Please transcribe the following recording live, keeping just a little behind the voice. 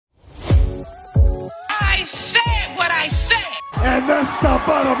I said what I said. And that's the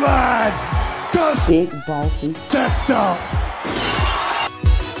bottom line. 'Cause Big Bossy. That's up.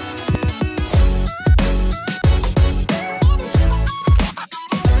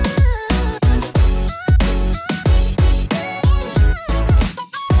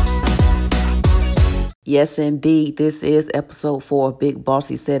 Yes, indeed. This is episode 4 of Big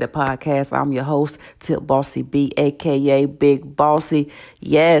Bossy Said It podcast. I'm your host, Tip Bossy B, a.k.a. Big Bossy.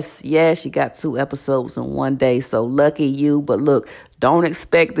 Yes, you got 2 episodes in one day, so lucky you. But look, don't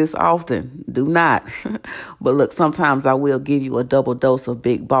expect this often. Do not. But look, sometimes I will give you a double dose of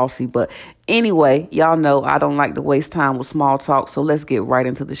Big Bossy. But anyway, y'all know I don't like to waste time with small talk, so let's get right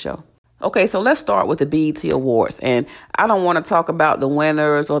into the show. Okay, so let's start with the BET Awards. And I don't want to talk about the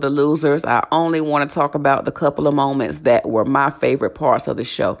winners or the losers. I only want to talk about the couple of moments that were my favorite parts of the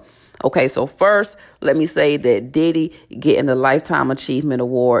show. Okay, so first, let me say that Diddy getting the Lifetime Achievement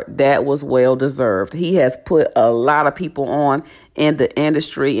Award, that was well deserved. He has put a lot of people on in the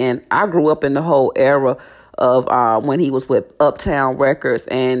industry, and I grew up in the whole era of when he was with Uptown Records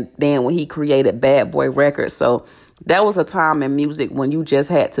and then when he created Bad Boy Records. So that was a time in music when you just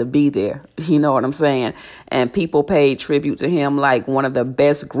had to be there. You know what I'm saying? And people paid tribute to him like one of the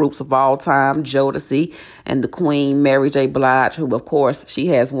best groups of all time, Jodeci, and the Queen, Mary J. Blige, who, of course, she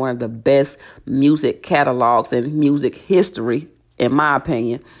has one of the best music catalogs in music history, in my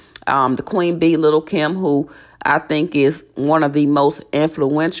opinion. The Queen Bee, Lil' Kim, who I think is one of the most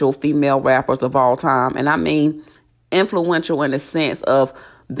influential female rappers of all time. And I mean influential in the sense of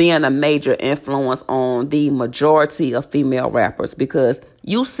being a major influence on the majority of female rappers, because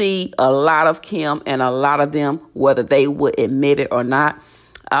you see a lot of Kim and a lot of them, whether they would admit it or not.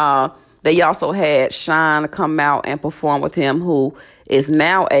 They also had Sean come out and perform with him, who is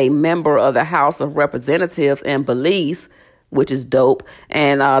now a member of the House of Representatives in Belize, which is dope.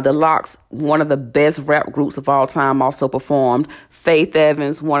 And the Lox, one of the best rap groups of all time, also performed. Faith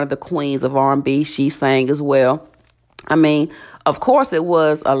Evans, one of the queens of R&B, she sang as well. I mean, of course, it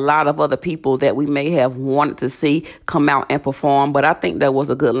was a lot of other people that we may have wanted to see come out and perform, but I think that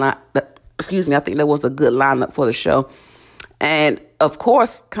was a good line. I think that was a good lineup for the show. And of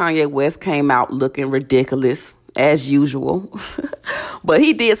course, Kanye West came out looking ridiculous as usual, but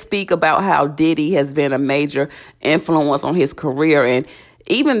he did speak about how Diddy has been a major influence on his career. And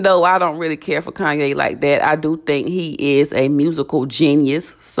even though I don't really care for Kanye like that, I do think he is a musical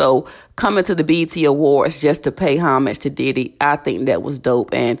genius. So coming to the BET Awards just to pay homage to Diddy, I think that was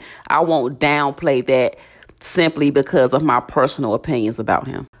dope. And I won't downplay that simply because of my personal opinions about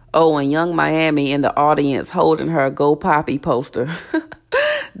him. Oh, and Young Miami in the audience holding her Go Poppy poster.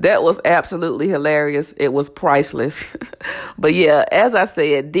 That was absolutely hilarious. It was priceless. But yeah, as I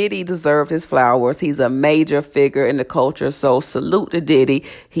said, Diddy deserved his flowers. He's a major figure in the culture. So salute to Diddy.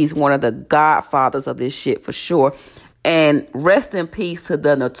 He's one of the godfathers of this shit for sure. And rest in peace to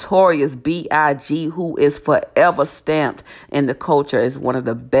the notorious B.I.G., who is forever stamped in the culture as one of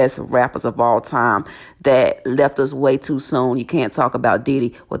the best rappers of all time that left us way too soon. You can't talk about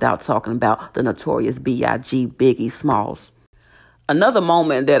Diddy without talking about the notorious B.I.G., Biggie Smalls. Another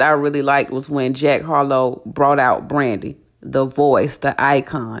moment that I really liked was when Jack Harlow brought out Brandy, the voice, the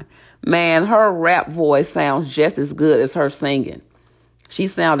icon. Man, her rap voice sounds just as good as her singing. She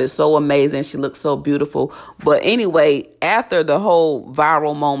sounded so amazing. She looked so beautiful. But anyway, after the whole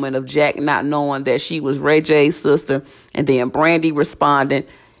viral moment of Jack not knowing that she was Ray J's sister and then Brandy responding,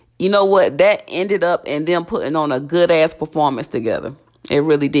 you know what? That ended up in them putting on a good-ass performance together. It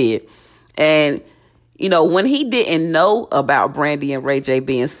really did. And you know, when he didn't know about Brandy and Ray J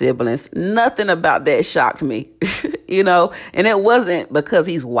being siblings, nothing about that shocked me, you know, and it wasn't because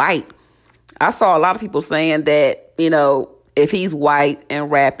he's white. I saw a lot of people saying that, you know, if he's white and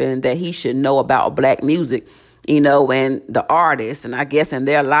rapping, that he should know about black music, you know, and the artists, and I guess in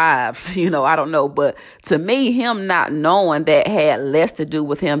their lives, you know, I don't know. But to me, him not knowing that had less to do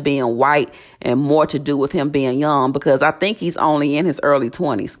with him being white and more to do with him being young, because I think he's only in his early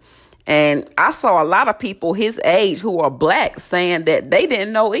 20s. And I saw a lot of people his age who are black saying that they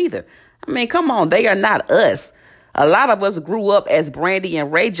didn't know either. I mean, come on, they are not us. A lot of us grew up as Brandy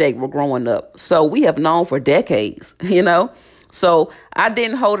and Ray J were growing up. So we have known for decades, you know. So I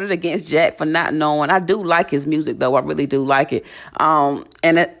didn't hold it against Jack for not knowing. I do like his music, though. I really do like it. And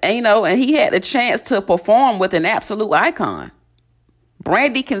he had the chance to perform with an absolute icon.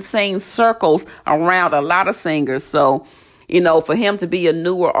 Brandy can sing circles around a lot of singers. So, you know, for him to be a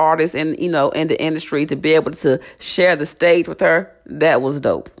newer artist and, you know, in the industry, to be able to share the stage with her, that was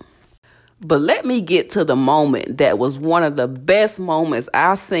dope. But let me get to the moment that was one of the best moments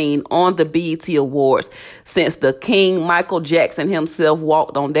I've seen on the BET Awards since the King Michael Jackson himself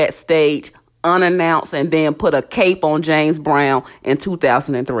walked on that stage unannounced, and then put a cape on James Brown in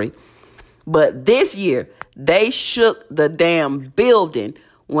 2003. But this year, they shook the damn building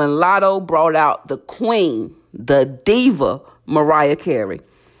when Lotto brought out the queen, the diva, Mariah Carey.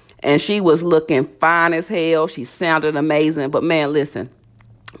 And she was looking fine as hell. She sounded amazing. But man, listen,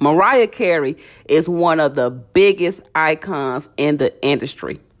 Mariah Carey is one of the biggest icons in the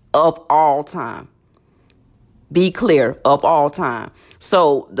industry of all time. Be clear, of all time.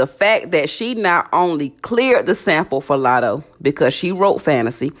 So the fact that she not only cleared the sample for Lotto because she wrote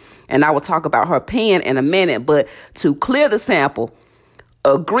Fantasy, and I will talk about her pen in a minute, but to clear the sample,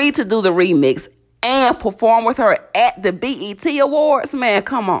 agree to do the remix, and perform with her at the BET Awards, man,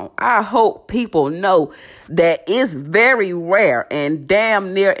 come on. I hope people know that it's very rare and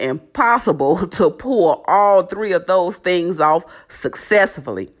damn near impossible to pull all three of those things off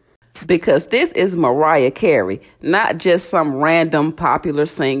successfully. Because this is Mariah Carey, not just some random popular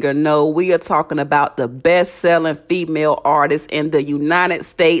singer. No, we are talking about the best-selling female artist in the United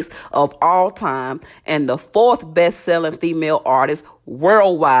States of all time and the fourth best-selling female artist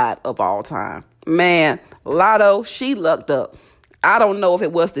worldwide of all time. Man, Lotto, she lucked up. I don't know if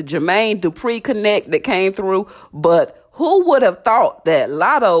it was the Jermaine Dupri connect that came through, but who would have thought that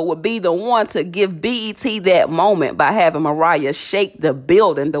Lotto would be the one to give BET that moment by having Mariah shake the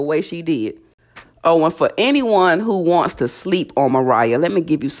building the way she did? Oh, and for anyone who wants to sleep on Mariah, let me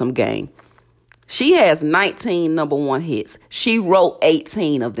give you some game. She has 19 number one hits. She wrote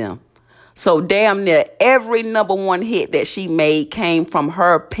 18 of them. So damn near every number one hit that she made came from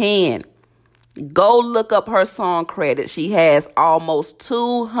her pen. Go look up her song credits. She has almost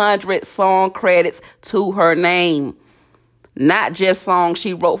 200 song credits to her name. Not just songs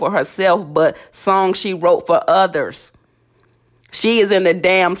she wrote for herself, but songs she wrote for others. She is in the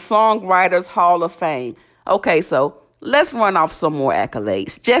damn Songwriters Hall of Fame. Okay, so let's run off some more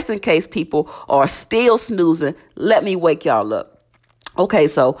accolades. Just in case people are still snoozing, let me wake y'all up. Okay,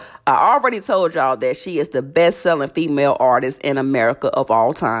 so I already told y'all that she is the best-selling female artist in America of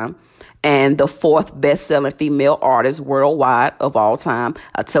all time and the fourth best-selling female artist worldwide of all time.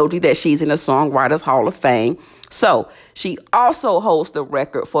 I told you that she's in the Songwriters Hall of Fame. So she also holds the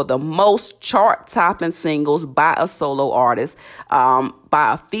record for the most chart-topping singles by a solo artist, by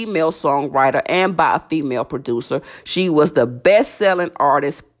a female songwriter, and by a female producer. She was the best-selling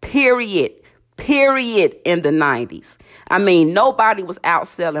artist, period, in the 90s. I mean, nobody was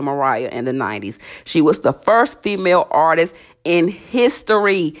outselling Mariah in the 90s. She was the first female artist in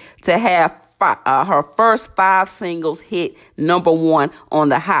history to have her first 5 singles hit number one on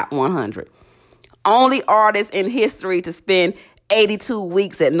the Hot 100. Only artist in history to spend 82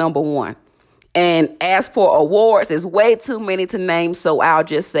 weeks at number one. And as for awards, there's way too many to name, so I'll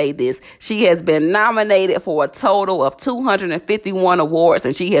just say this. She has been nominated for a total of 251 awards,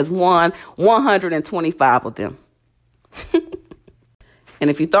 and she has won 125 of them. And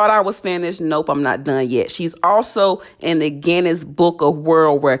if you thought I was finished, nope, I'm not done yet. She's also in the Guinness Book of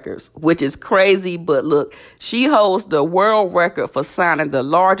World Records, which is crazy. But look, she holds the world record for signing the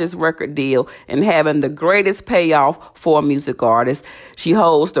largest record deal and having the greatest payoff for a music artist. She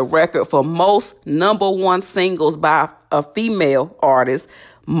holds the record for most number one singles by a female artist,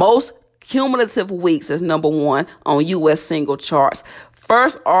 most cumulative weeks as number one on U.S. single charts.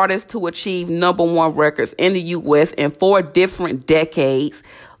 First artist to achieve number one records in the U.S. in 4 different decades.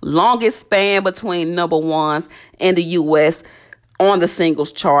 Longest span between number ones in the U.S. on the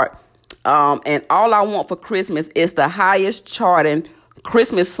singles chart. And All I Want for Christmas is the highest charting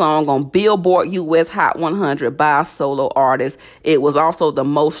Christmas song on Billboard U.S. Hot 100 by a solo artist. It was also the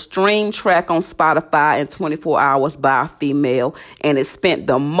most streamed track on Spotify in 24 hours by a female. And it spent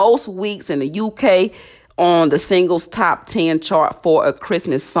the most weeks in the U.K. on the singles top 10 chart for a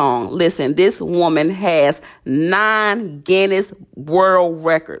Christmas song. Listen, this woman has 9 Guinness World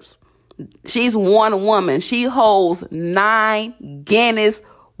Records. She's one woman. She holds 9 Guinness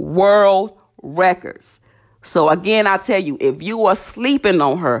World Records. So again, I tell you, if you are sleeping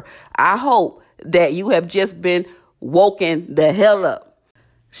on her, I hope that you have just been woken the hell up.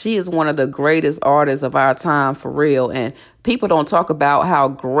 She is one of the greatest artists of our time, for real. And people don't talk about how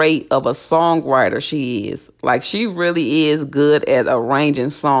great of a songwriter she is. Like, she really is good at arranging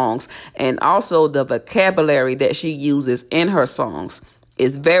songs. And also the vocabulary that she uses in her songs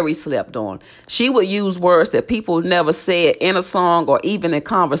is very slept on. She would use words that people never said in a song or even in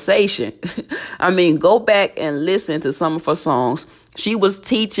conversation. I mean, go back and listen to some of her songs. She was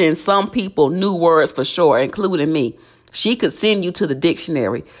teaching some people new words for sure, including me. She could send you to the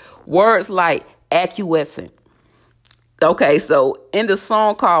dictionary. Words like acquiescent. Okay, so in the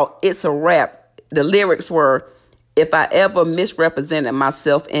song called It's a Rap, the lyrics were, If I ever misrepresented my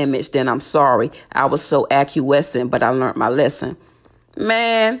self-image, then I'm sorry. I was so acquiescent, but I learned my lesson.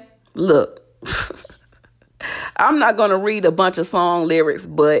 Man, look. I'm not going to read a bunch of song lyrics,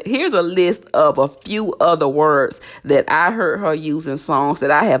 but here's a list of a few other words that I heard her use in songs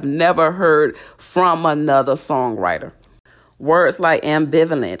that I have never heard from another songwriter. Words like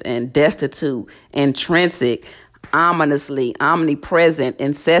ambivalent and destitute, intrinsic, ominously, omnipresent,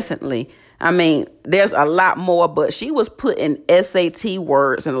 incessantly. I mean, there's a lot more, but she was putting SAT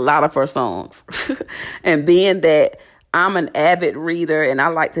words in a lot of her songs. And being that I'm an avid reader and I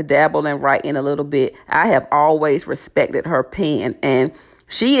like to dabble in writing a little bit, I have always respected her pen. And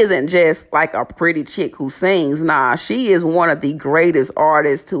she isn't just like a pretty chick who sings. Nah, she is one of the greatest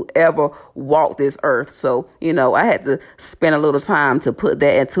artists to ever walk this earth. So, I had to spend a little time to put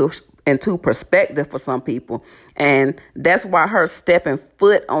that into perspective for some people. And that's why her stepping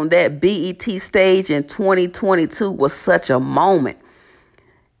foot on that BET stage in 2022 was such a moment.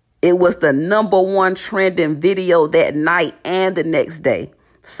 It was the #1 trending video that night and the next day.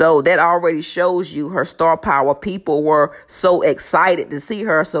 So that already shows you her star power. People were so excited to see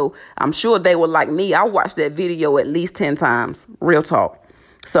her. So I'm sure they were like me. I watched that video at least 10 times. Real talk.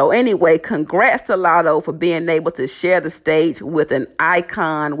 So anyway, congrats to Latto for being able to share the stage with an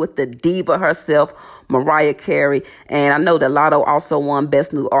icon, with the diva herself, Mariah Carey. And I know that Latto also won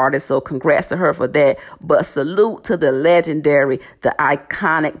Best New Artist, so congrats to her for that. But salute to the legendary, the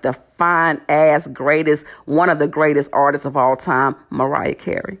iconic, the fine-ass greatest, one of the greatest artists of all time, Mariah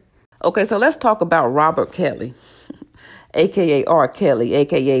Carey. Okay, so let's talk about Robert Kelly, a.k.a. R. Kelly,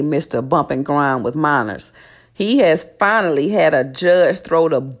 a.k.a. Mr. Bump and Grind with Minors. He has finally had a judge throw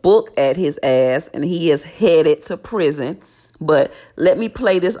the book at his ass, and he is headed to prison. But let me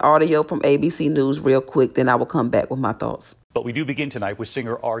play this audio from ABC News real quick, then I will come back with my thoughts. But we do begin tonight with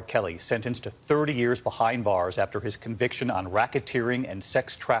singer R. Kelly, sentenced to 30 years behind bars after his conviction on racketeering and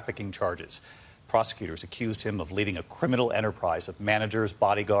sex trafficking charges. Prosecutors accused him of leading a criminal enterprise of managers,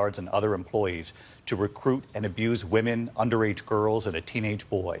 bodyguards, and other employees to recruit and abuse women, underage girls, and a teenage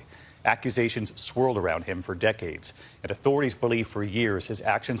boy. Accusations swirled around him for decades, and authorities believe for years his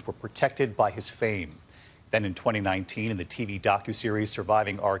actions were protected by his fame. Then in 2019, in the TV docuseries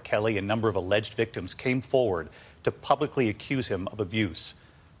Surviving R. Kelly, a number of alleged victims came forward to publicly accuse him of abuse.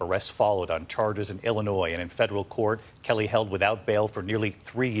 Arrests followed on charges in Illinois, and in federal court, Kelly held without bail for nearly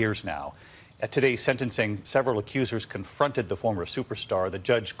 3 years now. At today's sentencing, several accusers confronted the former superstar, the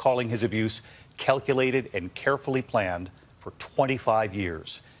judge calling his abuse calculated and carefully planned for 25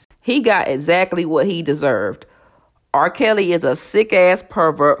 years. He got exactly what he deserved. R. Kelly is a sick-ass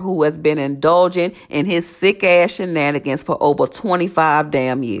pervert who has been indulging in his sick-ass shenanigans for over 25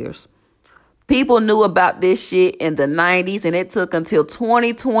 damn years. People knew about this shit in the 90s, and it took until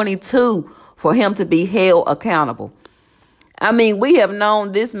 2022 for him to be held accountable. I mean, we have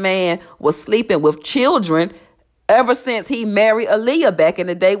known this man was sleeping with children ever since he married Aaliyah back in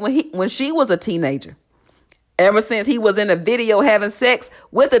the day when she was a teenager. Ever since he was in a video having sex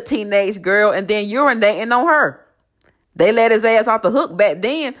with a teenage girl and then urinating on her. They let his ass off the hook back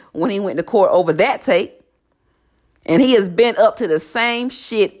then when he went to court over that tape. And he has been up to the same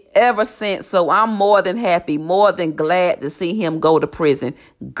shit ever since. So I'm more than happy, more than glad to see him go to prison.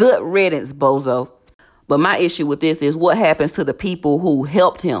 Good riddance, bozo. But my issue with this is what happens to the people who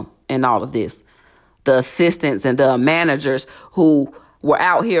helped him in all of this. The assistants and the managers who were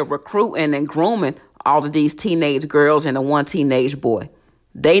out here recruiting and grooming all of these teenage girls and the one teenage boy.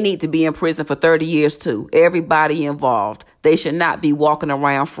 They need to be in prison for 30 years too. Everybody involved. They should not be walking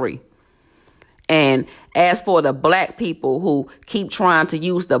around free. And as for the black people who keep trying to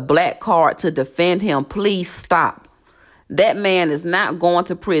use the black card to defend him, please stop. That man is not going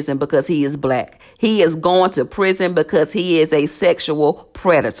to prison because he is black. He is going to prison because he is a sexual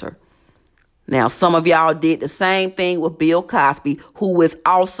predator. Now, some of y'all did the same thing with Bill Cosby, who is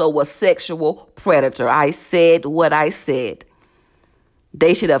also a sexual predator. I said what I said.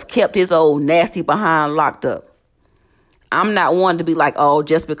 They should have kept his old nasty behind locked up. I'm not one to be like, oh,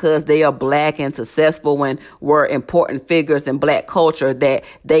 just because they are black and successful and were important figures in black culture, that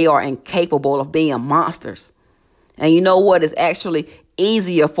they are incapable of being monsters. And you know what? It's actually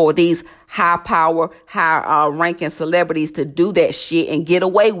easier for these high power, high ranking celebrities to do that shit and get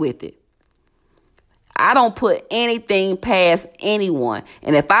away with it. I don't put anything past anyone.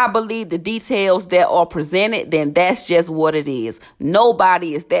 And if I believe the details that are presented, then that's just what it is.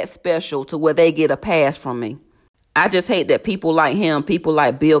 Nobody is that special to where they get a pass from me. I just hate that people like him, people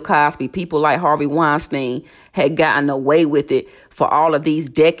like Bill Cosby, people like Harvey Weinstein had gotten away with it for all of these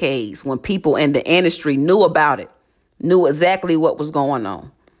decades when people in the industry knew about it, knew exactly what was going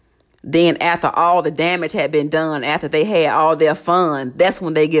on. Then after all the damage had been done, after they had all their fun, that's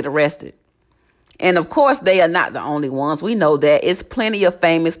when they get arrested. And of course, they are not the only ones. We know that. It's plenty of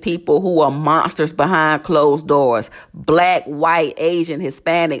famous people who are monsters behind closed doors. Black, white, Asian,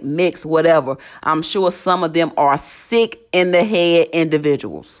 Hispanic, mixed, whatever. I'm sure some of them are sick in the head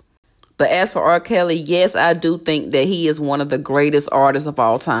individuals. But as for R. Kelly, yes, I do think that he is one of the greatest artists of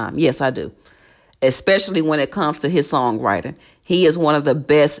all time. Yes, I do. Especially when it comes to his songwriting. He is one of the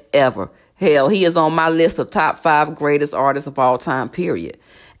best ever. Hell, he is on my list of top 5 greatest artists of all time, period.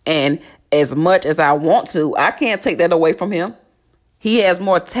 And as much as I want to, I can't take that away from him. He has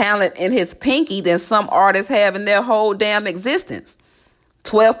more talent in his pinky than some artists have in their whole damn existence.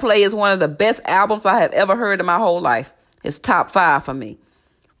 12 Play is one of the best albums I have ever heard in my whole life. It's top 5 for me.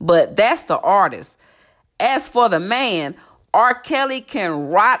 But that's the artist. As for the man, R. Kelly can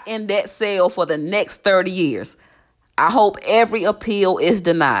rot in that cell for the next 30 years. I hope every appeal is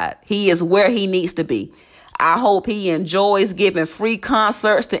denied. He is where he needs to be. I hope he enjoys giving free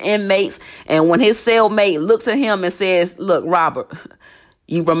concerts to inmates. And when his cellmate looks at him and says, "Look, Robert,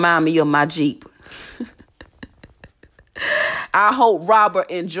 you remind me of my Jeep." I hope Robert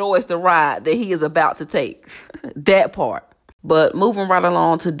enjoys the ride that he is about to take. That part. But moving right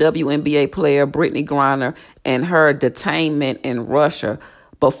along to WNBA player Brittany Griner and her detainment in Russia.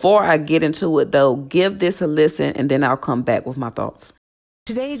 Before I get into it, though, give this a listen and then I'll come back with my thoughts.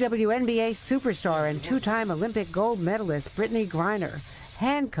 Today, WNBA superstar and 2-time Olympic gold medalist Brittany Griner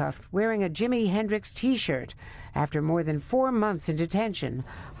handcuffed wearing a Jimi Hendrix T-shirt after more than 4 months in detention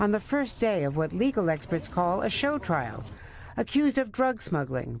on the first day of what legal experts call a show trial. Accused of drug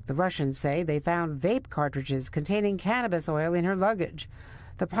smuggling, the Russians say they found vape cartridges containing cannabis oil in her luggage.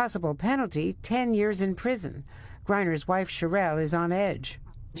 The possible penalty, 10 years in prison. Griner's wife, Sherelle, is on edge.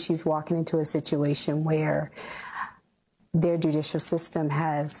 She's walking into a situation where their judicial system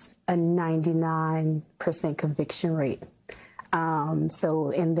has a 99% conviction rate. So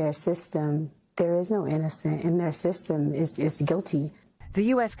in their system, there is no innocent. In their system, is guilty. The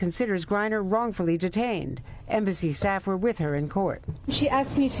U.S. considers Griner wrongfully detained. Embassy staff were with her in court. She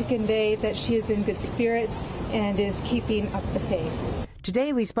asked me to convey that she is in good spirits and is keeping up the faith.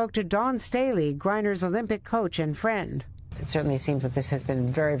 Today we spoke to Dawn Staley, Griner's Olympic coach and friend. It certainly seems that this has been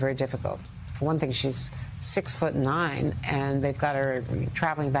very, very difficult. For one thing, she's 6'9", and they've got her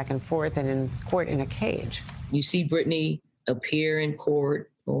traveling back and forth and in court in a cage. You see Brittany appear in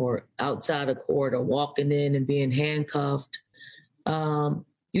court or outside of court or walking in and being handcuffed.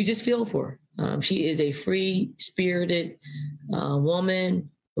 You just feel for her. She is a free-spirited woman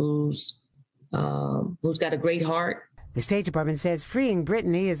who's got a great heart. The State Department says freeing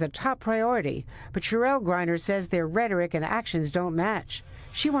Brittany is a top priority, but Sherelle Griner says their rhetoric and actions don't match.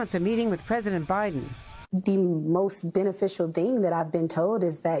 She wants a meeting with President Biden. The most beneficial thing that I've been told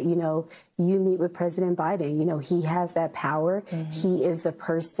is that, you meet with President Biden. He has that power. Mm-hmm. He is a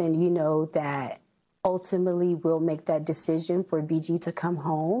person, that ultimately will make that decision for BG to come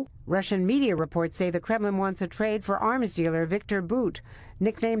home. Russian media reports say the Kremlin wants a trade for arms dealer Viktor Bout,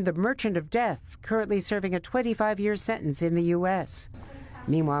 nicknamed the Merchant of Death, currently serving a 25-year sentence in the U.S.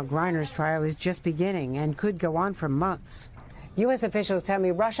 Meanwhile, Griner's trial is just beginning and could go on for months. U.S. officials tell me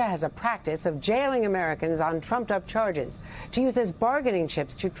Russia has a practice of jailing Americans on trumped-up charges to use as bargaining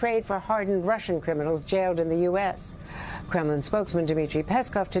chips to trade for hardened Russian criminals jailed in the U.S. Kremlin spokesman Dmitry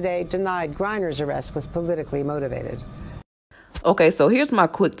Peskov today denied Griner's arrest was politically motivated. Okay, so here's my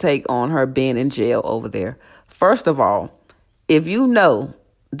quick take on her being in jail over there. First of all, if you know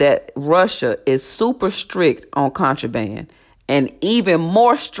that Russia is super strict on contraband and even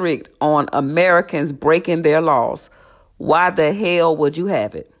more strict on Americans breaking their laws, why the hell would you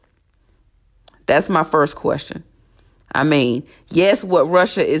have it? That's my first question. I mean, yes, what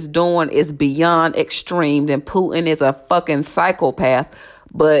Russia is doing is beyond extreme, and Putin is a fucking psychopath.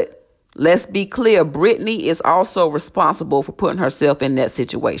 But let's be clear, Brittany is also responsible for putting herself in that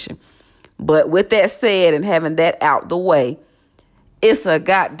situation. But with that said and having that out the way, it's a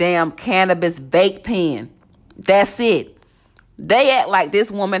goddamn cannabis vape pen. That's it. They act like this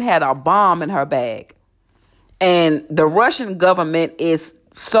woman had a bomb in her bag. And the Russian government is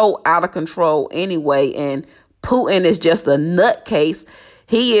so out of control anyway, and Putin is just a nutcase.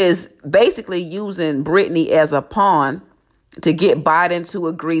 He is basically using Brittany as a pawn to get Biden to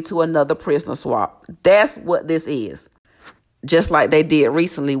agree to another prisoner swap. That's what this is. Just like they did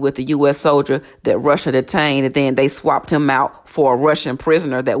recently with the U.S. soldier that Russia detained, and then they swapped him out for a Russian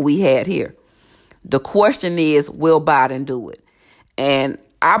prisoner that we had here. The question is, will Biden do it? And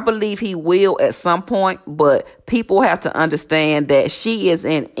I believe he will at some point, but people have to understand that she is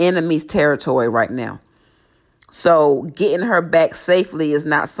in enemy's territory right now. So getting her back safely is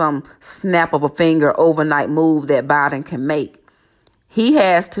not some snap of a finger overnight move that Biden can make. He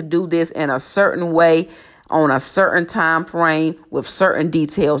has to do this in a certain way on a certain time frame with certain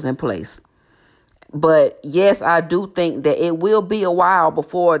details in place. But yes, I do think that it will be a while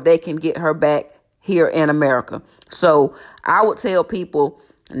before they can get her back here in America. So I would tell people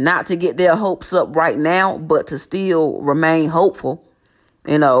not to get their hopes up right now, but to still remain hopeful.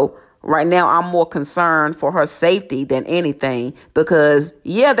 Right now I'm more concerned for her safety than anything because,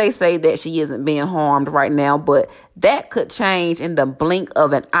 yeah, they say that she isn't being harmed right now, but that could change in the blink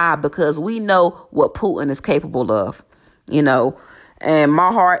of an eye because we know what Putin is capable of, and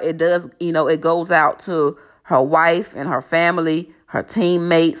my heart, it does, it goes out to her wife and her family, her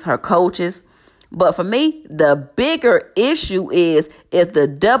teammates, her coaches. But for me, the bigger issue is if the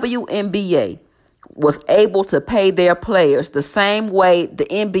WNBA was able to pay their players the same way the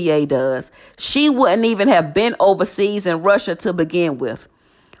NBA does, she wouldn't even have been overseas in Russia to begin with.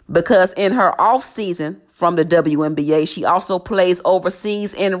 Because in her off season from the WNBA, she also plays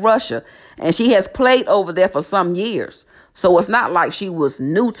overseas in Russia. And she has played over there for some years. So it's not like she was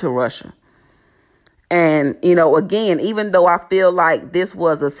new to Russia. And, again, even though I feel like this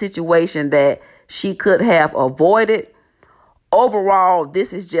was a situation that she could have avoided, overall,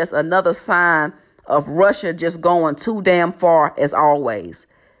 this is just another sign of Russia just going too damn far as always.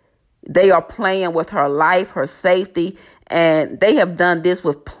 They are playing with her life, her safety, and they have done this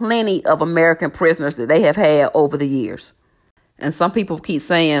with plenty of American prisoners that they have had over the years. And some people keep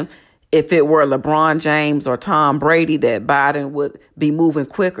saying if it were LeBron James or Tom Brady that Biden would be moving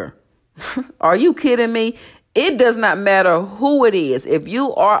quicker. Are you kidding me? It does not matter who it is. If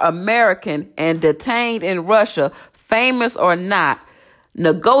you are American and detained in Russia, famous or not,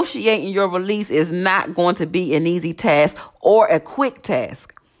 negotiating your release is not going to be an easy task or a quick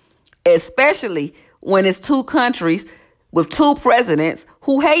task, especially when it's two countries with two presidents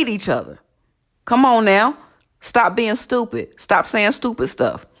who hate each other. Come on now. Stop being stupid. Stop saying stupid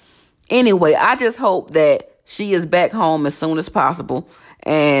stuff. Anyway, I just hope that she is back home as soon as possible.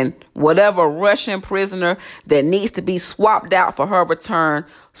 And whatever Russian prisoner that needs to be swapped out for her return,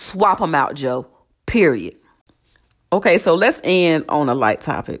 swap them out, Joe. Period. Okay, so let's end on a light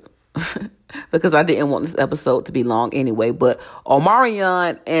topic because I didn't want this episode to be long anyway. But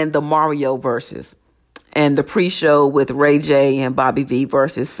Omarion and the Mario versus and the pre-show with Ray J and Bobby V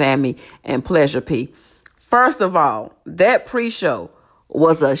versus Sammy and Pleasure P. First of all, that pre-show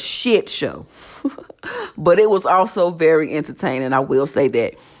was a shit show, but it was also very entertaining. I will say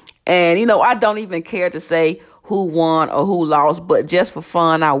that. And, I don't even care to say who won or who lost, but just for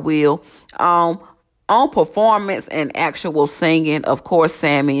fun, I will. On performance and actual singing, of course,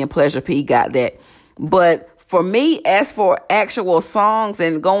 Sammy and Pleasure P got that. But for me, as for actual songs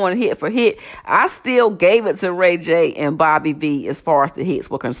and going hit for hit, I still gave it to Ray J and Bobby V as far as the hits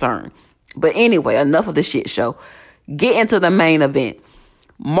were concerned. But anyway, enough of the shit show. Get into the main event.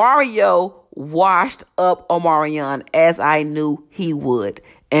 Mario washed up Omarion as I knew he would.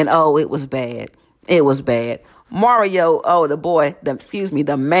 And it was bad. It was bad. Mario,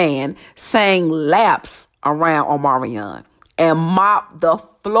 the man sang laps around Omarion and mopped the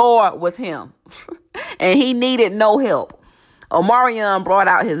floor with him. And he needed no help. Omarion brought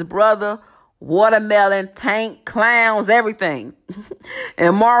out his brother, Watermelon, Tank, clowns, everything.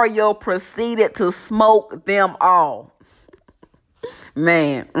 And Mario proceeded to smoke them all.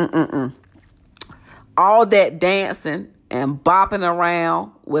 Man, all that dancing and bopping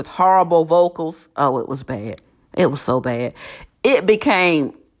around with horrible vocals. Oh, it was bad. It was so bad. It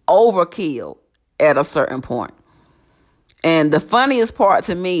became overkill at a certain point. And the funniest part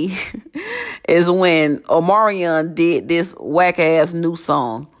to me is when Omarion did this whack-ass new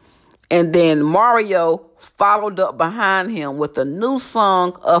song. And then Mario followed up behind him with a new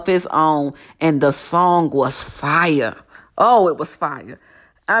song of his own. And the song was fire. Oh, it was fire.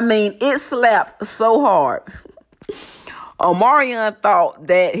 I mean, it slapped so hard. Omarion thought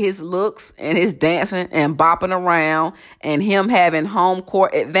that his looks and his dancing and bopping around and him having home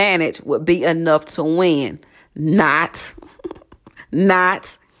court advantage would be enough to win. Not.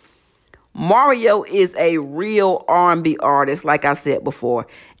 Mario is a real R&B artist, like I said before,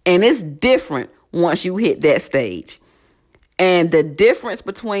 and it's different once you hit that stage. And the difference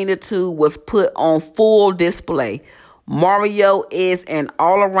between the two was put on full display. Mario is an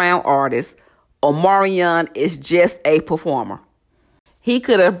all-around artist. Omarion is just a performer. He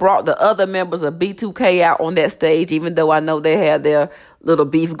could have brought the other members of B2K out on that stage, even though I know they had their little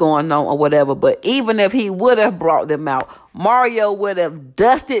beef going on or whatever. But even if he would have brought them out, Mario would have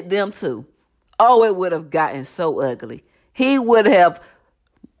dusted them too. Oh, it would have gotten so ugly. He would have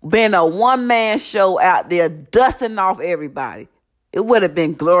been a one-man show out there dusting off everybody. It would have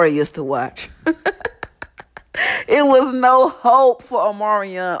been glorious to watch. It was no hope for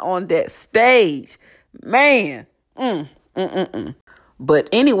Omarion on that stage. Man. But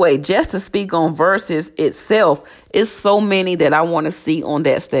anyway, just to speak on Versus itself, it's so many that I want to see on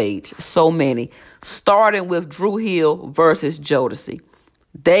that stage. So many. Starting with Drew Hill versus Jodeci.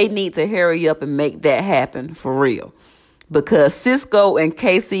 They need to hurry up and make that happen for real. Because Cisco and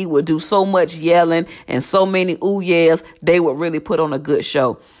Casey would do so much yelling and so many ooh yeahs, they would really put on a good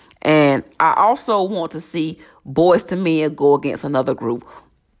show. And I also want to see Boys to Men go against another group.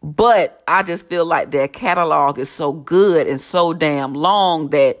 But I just feel like their catalog is so good and so damn long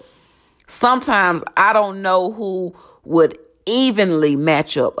that sometimes I don't know who would evenly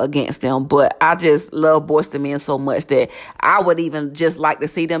match up against them. But I just love Boys to Men so much that I would even just like to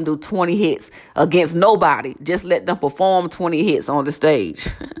see them do 20 hits against nobody. Just let them perform 20 hits on the stage.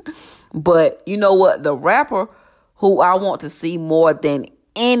 But you know what? The rapper who I want to see more than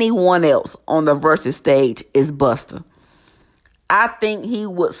anyone else on the Versus stage is Busta. I think he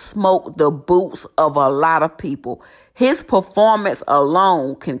would smoke the boots of a lot of people. His performance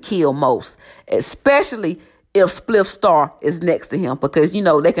alone can kill most, especially if Spliff Star is next to him, because, you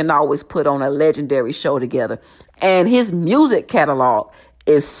know, they can always put on a legendary show together. And his music catalog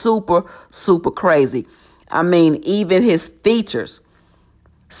is super, super crazy. I mean, even his features.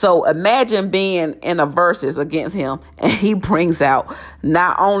 So imagine being in a Versus against him and he brings out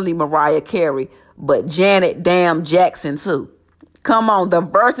not only Mariah Carey, but Janet Damn Jackson too. Come on, the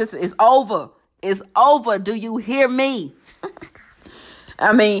Versus is over. It's over. Do you hear me?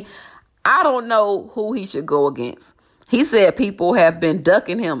 I mean, I don't know who he should go against. He said people have been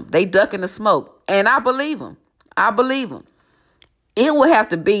ducking him. They ducking the smoke. And I believe him. It would have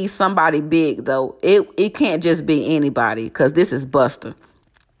to be somebody big, though. It can't just be anybody, because this is Busta.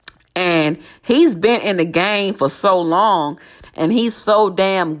 And he's been in the game for so long, and he's so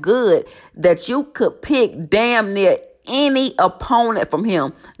damn good that you could pick damn near any opponent from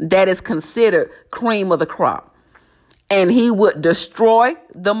him that is considered cream of the crop. And he would destroy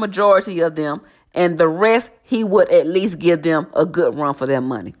the majority of them, and the rest, he would at least give them a good run for their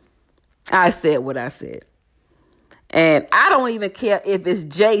money. I said what I said. And I don't even care if it's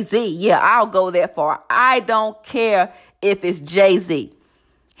Jay-Z. Yeah, I'll go that far. I don't care if it's Jay-Z.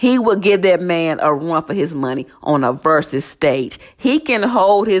 He would give that man a run for his money on a Versus stage. He can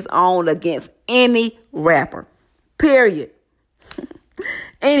hold his own against any rapper. Period.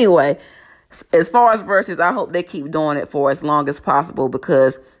 Anyway, as far as Versus, I hope they keep doing it for as long as possible,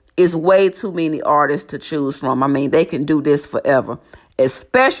 because it's way too many artists to choose from. I mean, they can do this forever,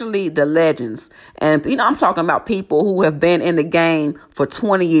 especially the legends. And, you know, I'm talking about people who have been in the game for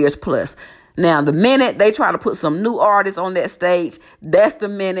 20 years plus. Now, the minute they try to put some new artists on that stage, that's the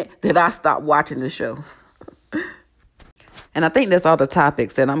minute that I stop watching the show. And I think that's all the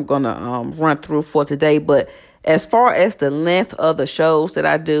topics that I'm going to run through for today. But as far as the length of the shows that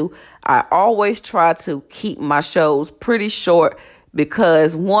I do, I always try to keep my shows pretty short,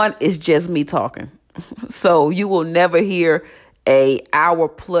 because one is just me talking. So you will never hear a hour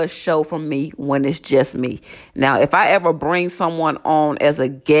plus show from me when it's just me. Now, if I ever bring someone on as a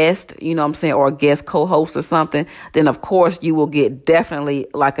guest, you know what I'm saying, or a guest co-host or something, then of course you will get definitely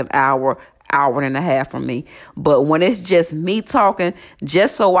like an hour and a half from me. But when it's just me talking,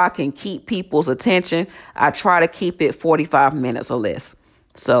 just so I can keep people's attention, I try to keep it 45 minutes or less.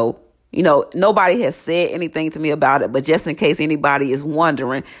 So, you know, nobody has said anything to me about it, but just in case anybody is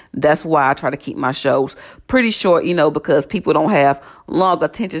wondering, that's why I try to keep my shows pretty short, you know, because people don't have long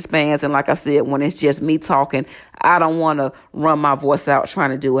attention spans. And like I said, when it's just me talking, I don't want to run my voice out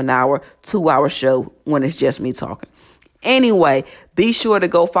trying to do an hour, 2-hour show when it's just me talking. Anyway, be sure to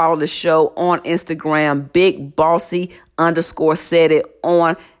go follow the show on Instagram, BigBossy_said it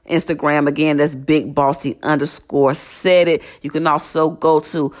on Instagram. Again, that's BigBossy_said it. You can also go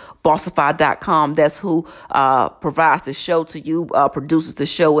to Bossify.com. That's who provides the show to you, produces the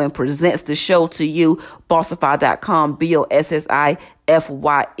show and presents the show to you. Bossify.com,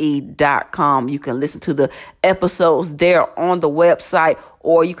 BOSSIFYE.com. You can listen to the episodes there on the website,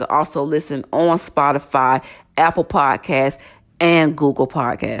 or you can also listen on Spotify, Apple Podcasts, and Google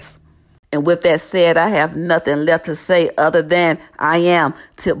Podcasts. And with that said, I have nothing left to say other than I am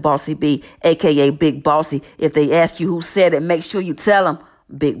Tip Bossy B, a.k.a. Big Bossy. If they ask you who said it, make sure you tell them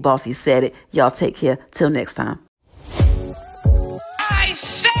Big Bossy said it. Y'all take care. Till next time. I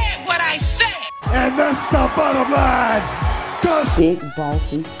said what I said. And that's the bottom line. 'Cause Big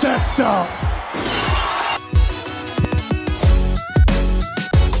Bossy that's all.